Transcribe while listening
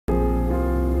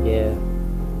Yeah.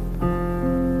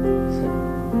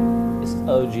 It's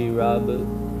OG Rabu.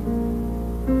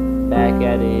 Back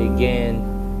at it again.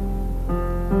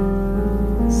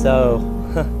 So,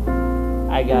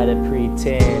 I gotta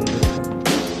pretend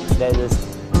that this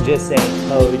just ain't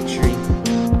poetry.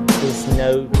 It's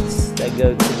notes that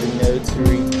go to the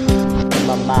notary in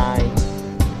my mind.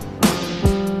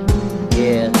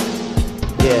 Yeah.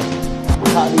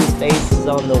 All these faces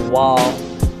on the wall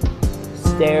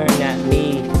staring at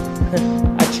me.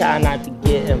 I try not to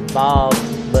get involved,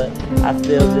 but I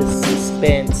feel this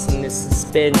suspense and this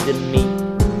suspending me.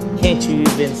 Can't you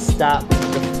even stop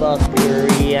the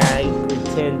fuckery? I ain't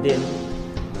pretending.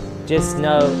 Just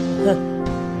know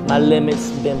my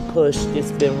limits been pushed,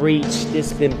 it's been reached,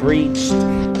 it's been breached.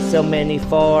 So many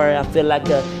far, I feel like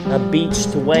a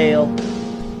beached whale.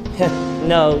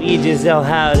 No, you just know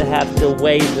how to have to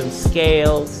weigh them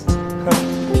scales.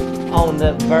 On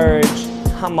the verge,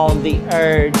 I'm on the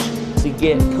urge to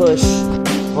get pushed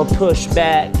or pushed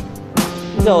back.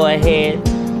 Go ahead,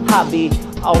 I'll be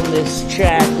on this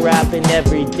track rapping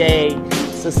every day.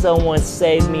 So someone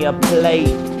save me a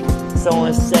plate.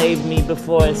 Someone save me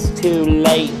before it's too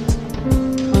late.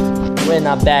 When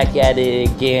I'm back at it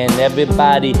again,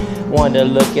 everybody wanna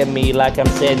look at me like I'm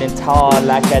standing tall,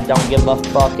 like I don't give a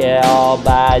fuck at all,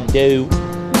 but I do.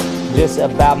 Just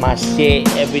about my shit,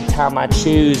 every time I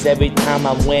choose, every time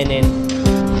I'm winning.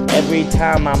 Every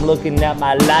time I'm looking at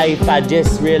my life, I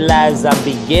just realize I'm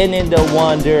beginning to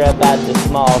wonder about the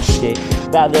small shit,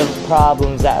 about the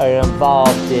problems that are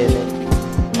involved in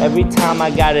it. Every time I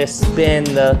gotta spin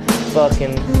the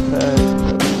fucking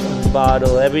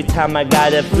bottle, every time I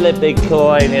gotta flip a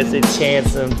coin, there's a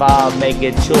chance involved. Make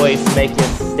a choice, make a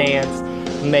stance,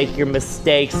 make your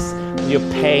mistakes, your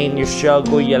pain, your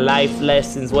struggle, your life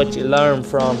lessons, what you learn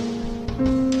from.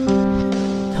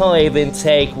 Don't even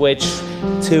take which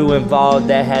two involved.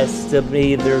 That has to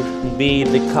either be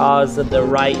the cause of the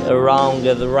right or wrong,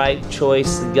 or the right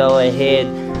choice. Go ahead,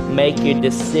 make your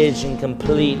decision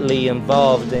completely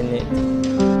involved in it.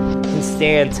 And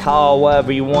stand tall,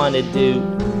 whatever you want to do.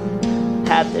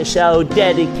 Have to show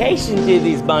dedication to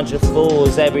these bunch of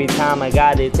fools. Every time I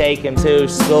gotta take them to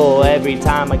school, every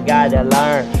time I gotta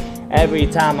learn, every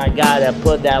time I gotta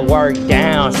put that work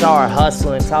down. Start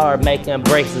hustling, start making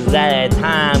bricks at a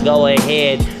time. Go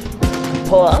ahead,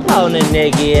 pull up on a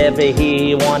nigga if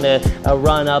he wanna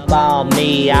run up on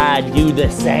me. I do the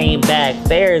same back.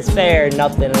 Fair is fair,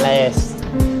 nothing less.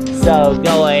 So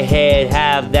go ahead,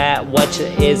 have that what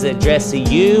is addressed to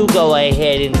you. Go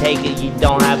ahead and take it, you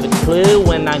don't have a clue.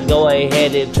 When I go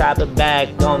ahead and trap it back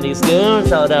on these goons,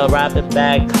 so they'll wrap it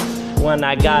back. When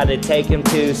I gotta take him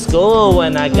to school,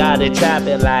 when I gotta trap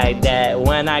it like that,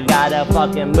 when I gotta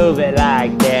fucking move it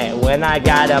like that, when I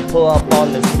gotta pull up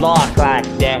on this block like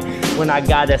that, when I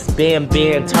gotta spin,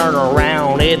 bend, turn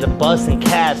around, hit the busting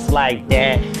caps like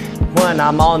that. When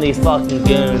I'm on these fucking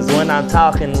goons, when I'm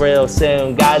talking real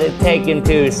soon, gotta take him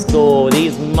to school.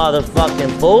 These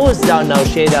motherfucking fools don't know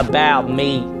shit about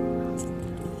me.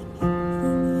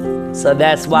 So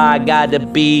that's why I gotta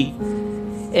be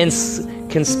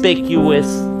inconspicuous,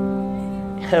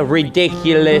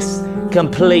 ridiculous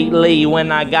completely when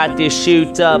I got this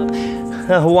shoot up.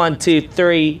 1, 2,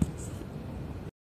 3.